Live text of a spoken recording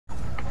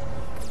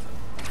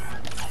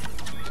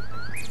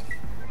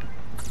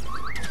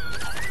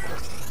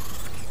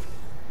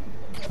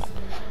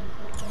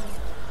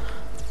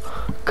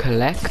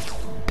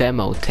Collect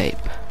demo tape.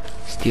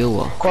 Steel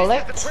wool.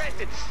 Collect.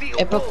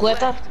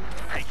 Epiculeta.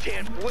 I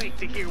can't wait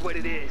to hear what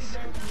it is.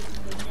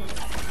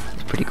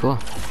 It's pretty cool.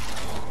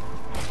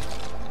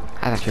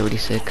 That's actually really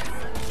sick.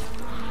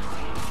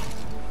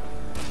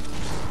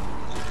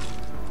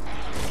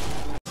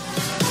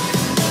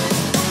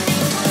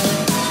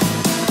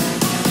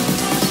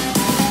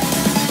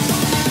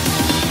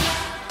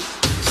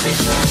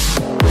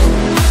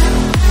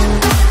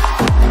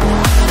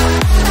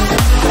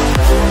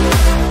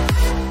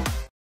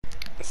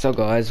 So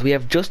guys, we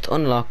have just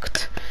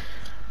unlocked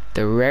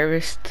the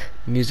rarest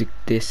music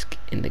disc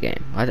in the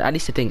game. At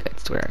least I think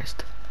it's the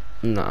rarest.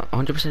 I'm not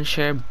 100%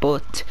 sure,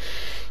 but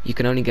you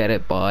can only get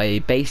it by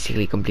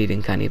basically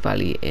completing Canny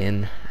Valley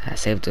in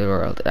Save the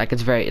World. Like,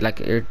 it's very,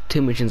 like, you're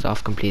 2 missions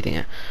off completing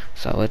it.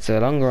 So it's a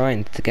long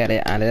grind to get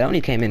it, and it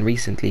only came in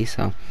recently,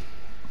 so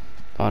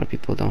a lot of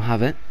people don't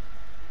have it.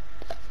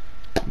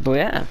 But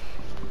yeah,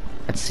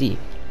 let's see.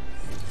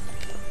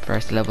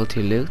 First level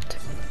 2 loot.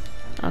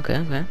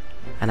 Okay.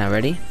 And now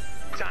ready?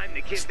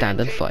 Stand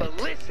and fight.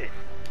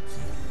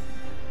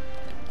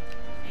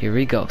 Here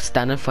we go.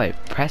 Stand and fight.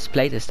 Press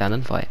play to stand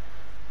and fight.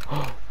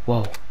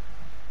 Whoa.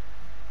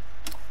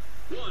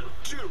 1,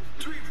 2,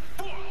 3,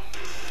 4.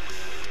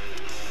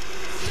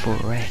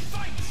 Foray.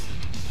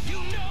 You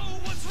know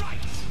what's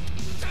right.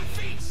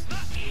 Defeat the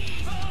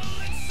evil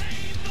and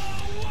save the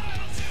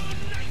world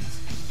tonight.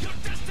 Your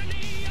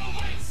destiny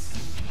awaits.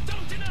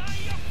 Don't deny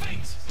your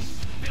fate.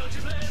 Build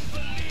your plan,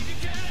 believe you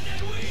can,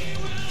 and we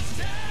will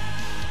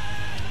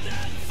stand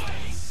and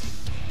fight.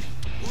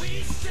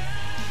 We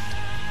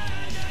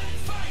stand and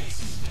fight.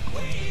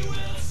 We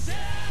will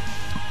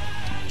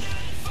stand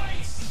and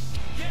fight.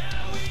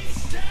 Yeah, we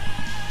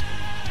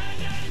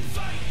stand and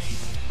fight.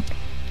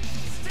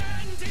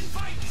 Stand and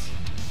fight.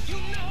 You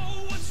know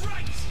what's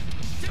right.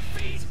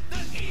 Defeat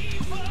the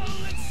evil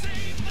and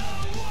save the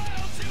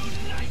world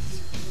tonight.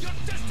 Your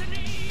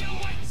destiny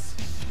awaits.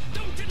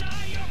 Don't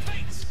deny your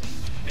fate.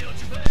 Build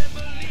your plan,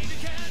 believe you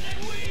can, and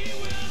we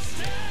will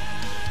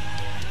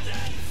stand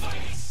and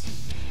fight.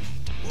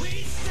 We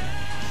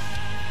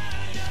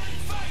stand and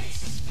fight.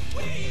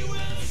 We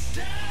will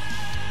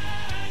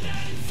stand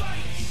and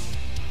fight.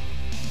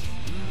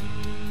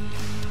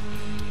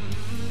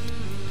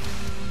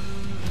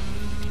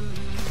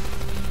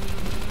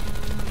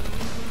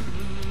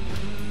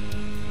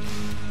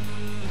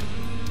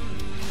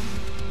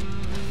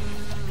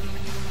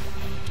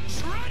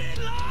 Shredded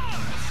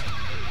Lars!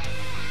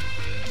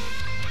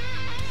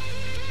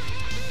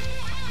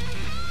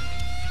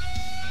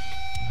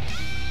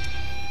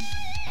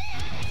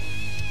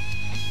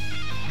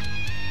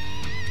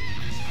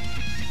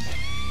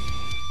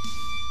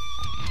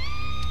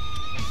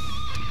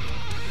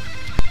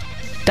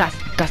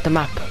 That's the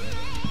map.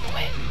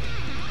 Wait.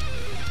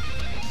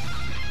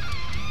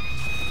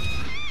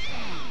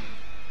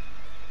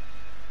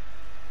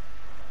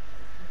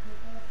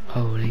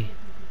 Holy.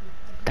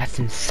 That's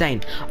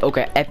insane.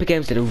 Okay, Epic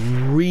Games did a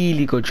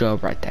really good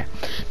job right there.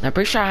 Now, I'm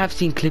pretty sure I have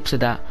seen clips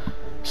of that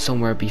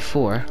somewhere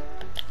before.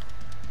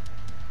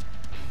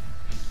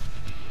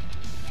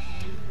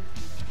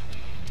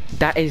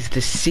 That is the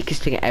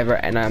sickest thing ever,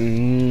 and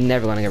I'm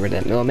never gonna get rid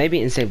of it. Well,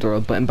 maybe in Save the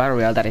World, but in Battle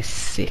Royale, that is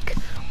sick.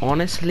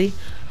 Honestly,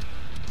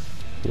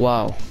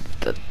 wow,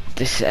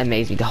 this is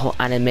amazing. The whole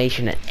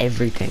animation and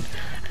everything.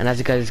 And as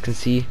you guys can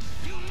see,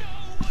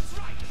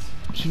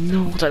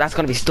 so that's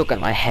gonna be stuck in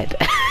my head.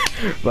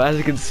 But as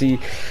you can see,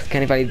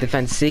 Canny Valley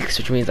Defense 6,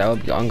 which means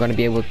I'm gonna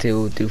be able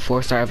to do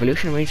 4-star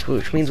evolution,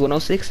 which means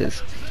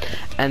 106s,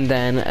 and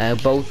then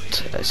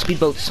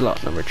speedboat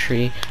slot number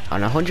 3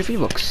 on 100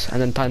 V-Bucks,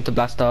 and then time to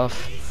blast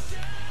off.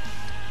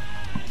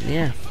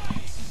 Yeah,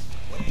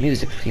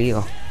 music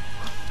Leo,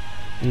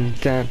 and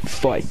then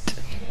fight,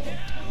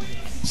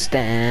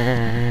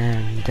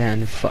 stand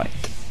and fight.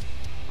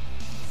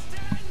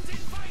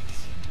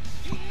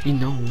 You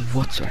know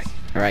what's right.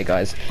 All right,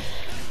 guys,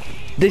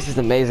 this is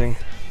amazing.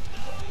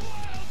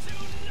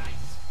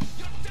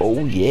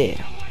 Oh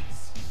yeah.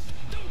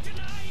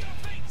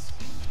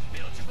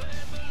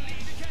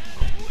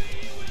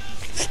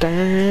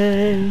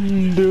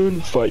 Stand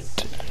and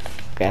fight.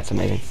 Okay, that's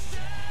amazing.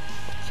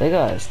 So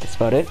guys, that's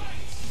about it.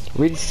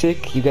 Really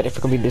sick. You get it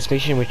for completing this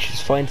mission, which is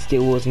fine.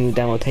 Steel Wars, new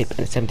demo tape,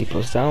 and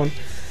 70+ down.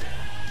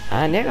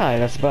 And yeah, guys,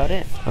 that's about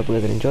it. Hope you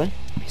guys did enjoy.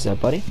 Peace out,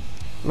 buddy.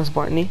 Most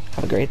importantly,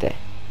 have a great day.